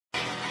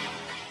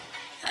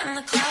and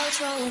the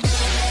clouds roll.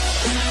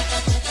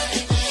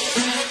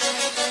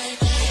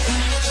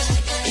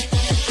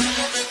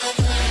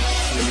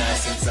 Hey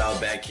guys, Sencyle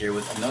back here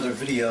with another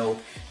video,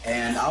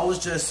 and I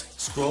was just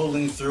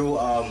scrolling through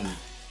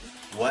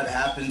what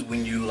happens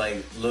when you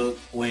look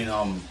when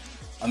I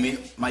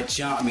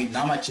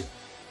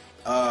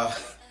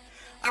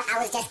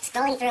was just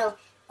scrolling through,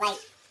 I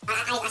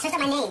searched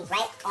up my name,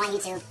 right, on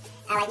YouTube,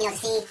 to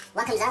see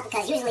what comes up,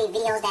 because usually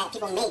videos that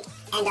people make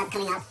end up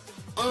coming up.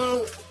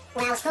 And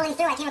when I was scrolling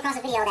through, I came across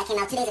a video that came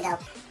out 2 days ago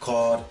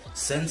called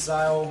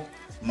Sencyle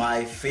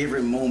My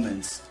Favorite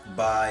Moments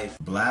by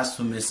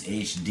Blasphemous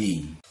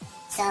HD.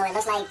 So it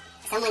looks like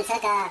someone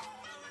took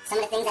some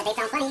of the things that they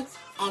found funny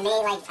and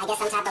made, I guess,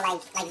 some type of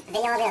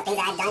video of it, of things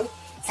that I've done.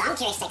 So I'm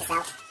curious to check this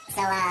out.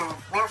 So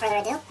without further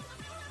ado,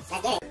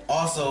 let's get it.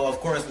 Also, of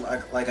course,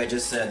 like I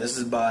just said, this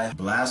is by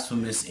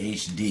Blasphemous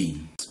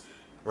HD.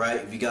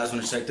 Right, if you guys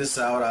want to check this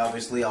out,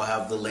 obviously I'll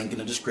have the link in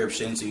the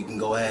description so you can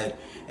go ahead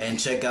and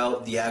check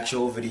out the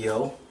actual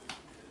video.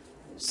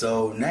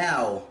 So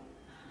now,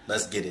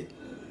 let's get it.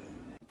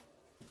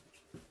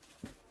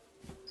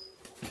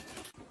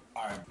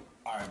 Alright.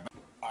 My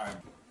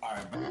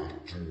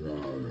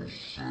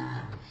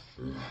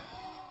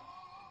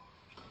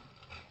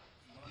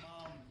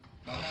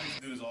mom used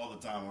to do this all the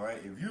time, right?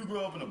 If you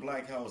grew up in a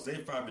black house,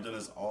 they've probably done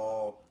this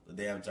all the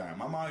damn time.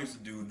 My mom used to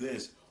do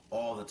this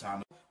all the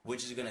time,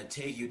 which is gonna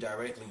take you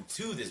directly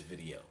to this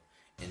video.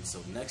 And so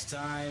next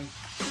time,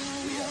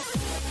 we out.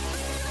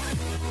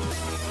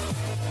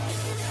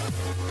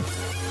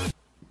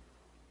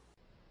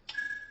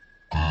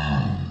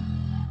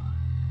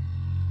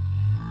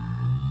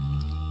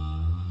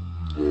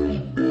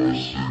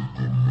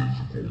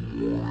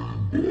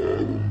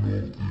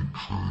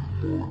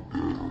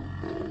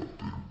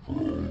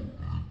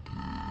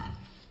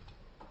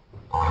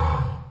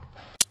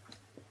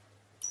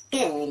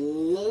 Good.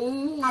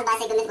 I was about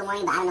to say good mythical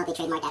morning, but I don't know if they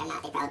trademarked that or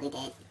not. They probably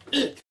did.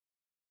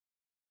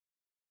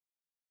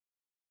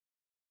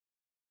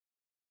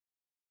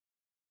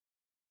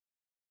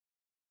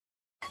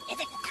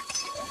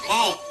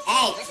 Hey!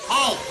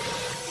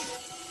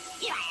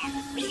 Here I am,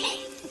 with you.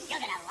 You're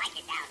gonna like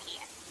it down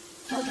here.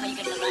 Told you when you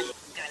get to run,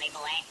 girly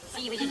boy.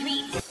 See you in your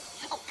dreams.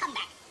 Oh, come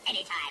back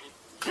anytime.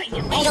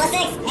 Angel of 6!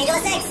 Angel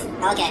of 6!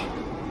 Okay.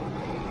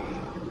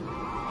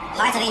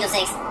 Hearts of Angel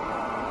 6.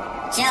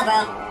 Chill, bro.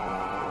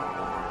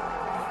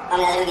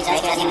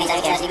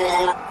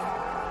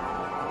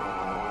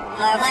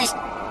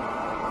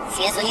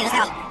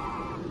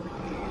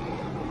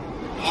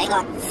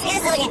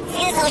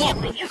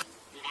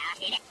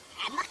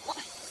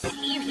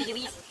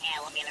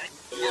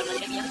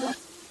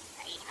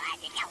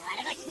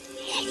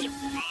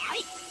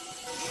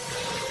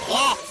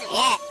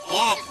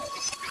 Yeah.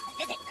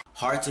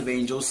 Hearts of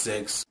Angel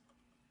 6.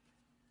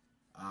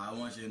 I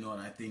want you to know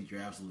that I think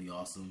you're absolutely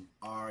awesome.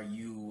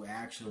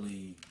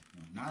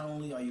 Not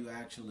only are you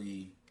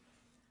actually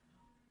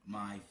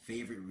my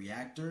favorite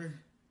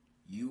reactor,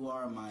 you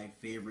are my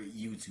favorite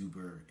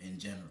YouTuber in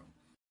general.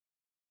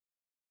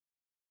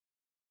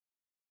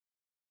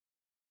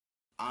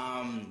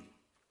 I'm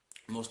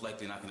most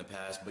likely not going to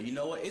pass, but you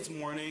know what? It's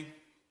morning,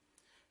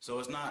 so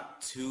it's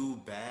not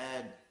too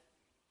bad.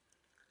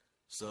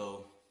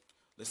 So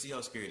let's see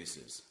how scary this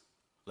is.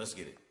 Let's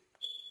get it.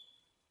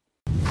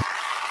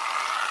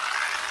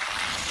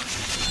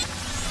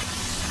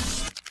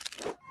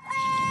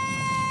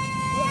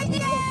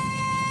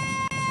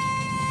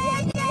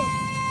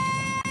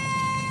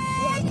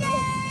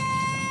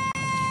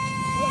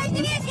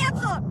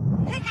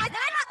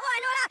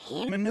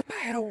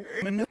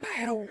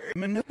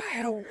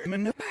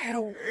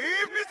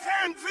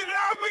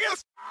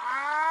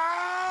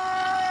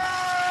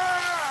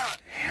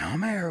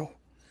 Meryl.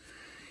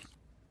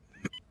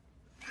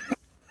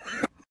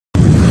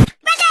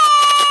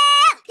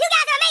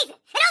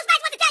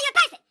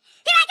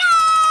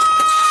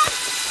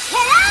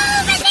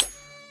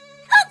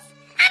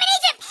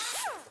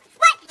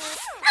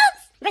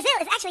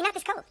 Actually not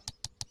this cold.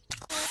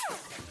 Old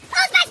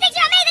Spice makes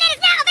you amazing and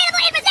is now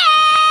available in Brazil!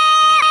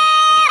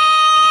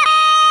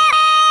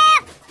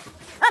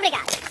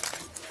 Obrigado.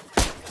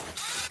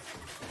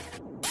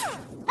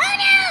 Oh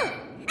no!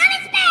 I'm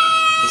in space!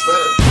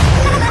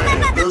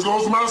 There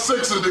goes my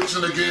sex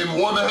addiction again.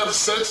 Want to have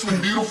sex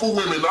with beautiful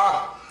women.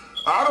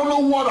 I don't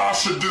know what I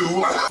should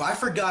do. I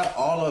forgot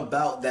all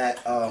about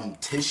that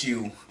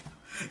tissue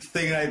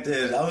thing I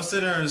did. I was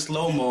sitting there in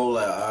slow-mo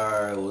like,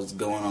 alright, what's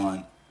going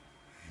on?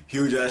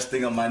 Huge ass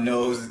thing on my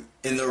nose,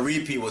 and the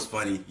repeat was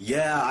funny.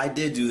 Yeah, I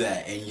did do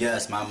that, and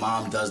yes, my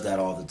mom does that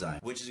all the time.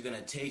 Which is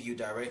gonna take you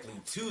directly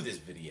to this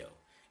video.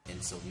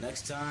 And so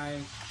next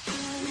time,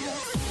 we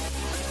out.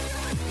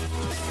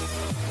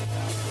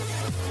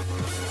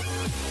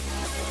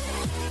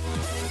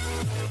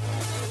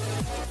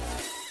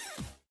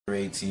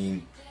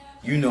 18,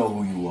 you know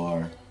who you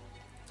are.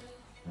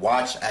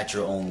 Watch at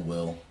your own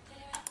will.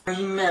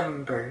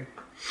 Remember,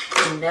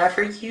 you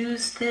never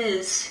use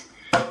this.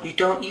 You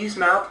don't use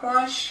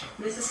mouthwash.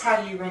 This is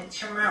how you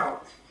rinse your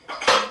mouth.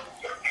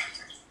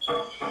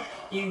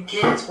 You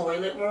get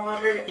toilet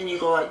water and you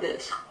go like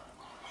this.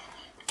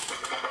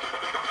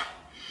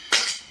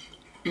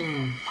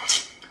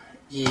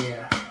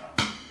 Yeah.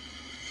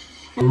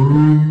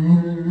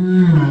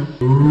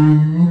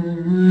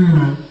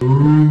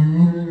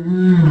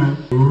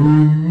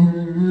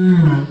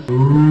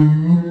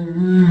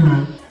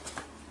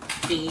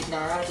 Be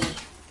naughty.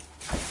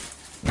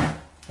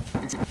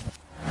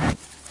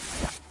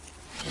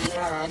 Be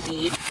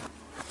naughty.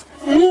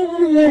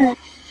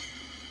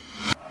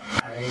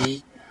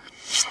 Hey.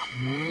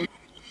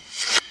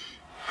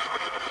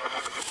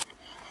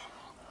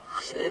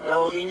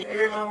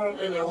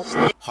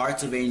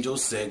 Hearts of Angel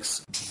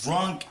 6,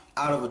 drunk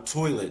out of a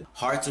toilet.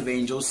 Hearts of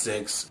Angel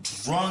 6,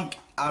 drunk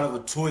out of a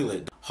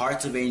toilet.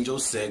 Hearts of Angel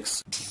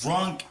 6,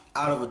 drunk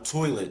out of a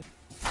toilet.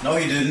 No,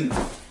 he didn't.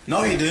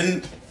 No, he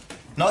didn't.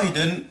 No, he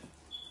didn't.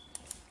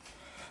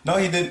 No,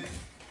 he didn't.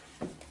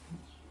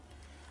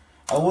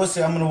 I will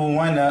say I'm going to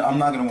rewind that. I'm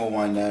not going to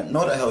rewind that.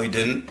 No, the hell he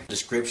didn't.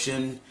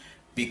 Description,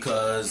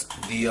 because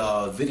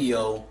the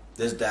video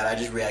that I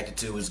just reacted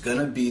to is going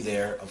to be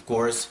there, of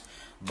course,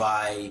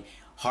 by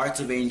Hearts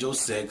of Angel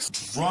 6,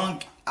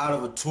 drunk out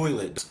of a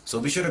toilet. So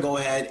be sure to go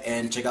ahead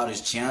and check out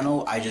his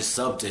channel. I just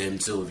subbed to him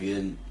too if you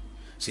didn't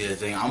see the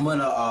thing. I'm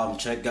gonna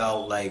check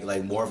out like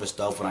more of his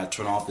stuff when I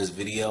turn off this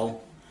video.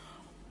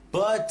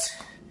 But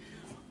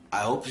I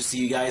hope to see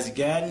you guys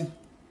again.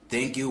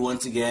 Thank you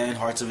once again,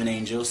 Hearts of an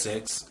Angel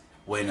 6.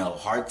 Wait, no,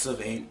 Hearts of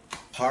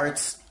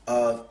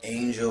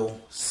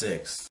Angel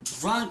 6.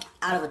 Drunk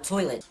out of a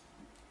toilet.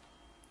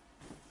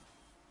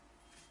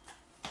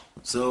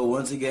 So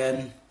once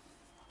again,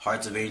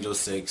 Hearts of Angel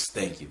 6,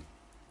 thank you.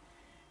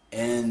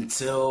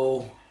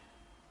 Until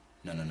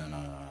no,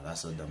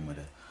 that's so dumb with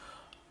it.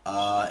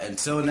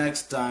 Until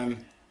next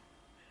time,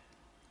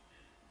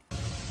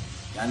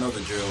 I know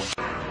the drill.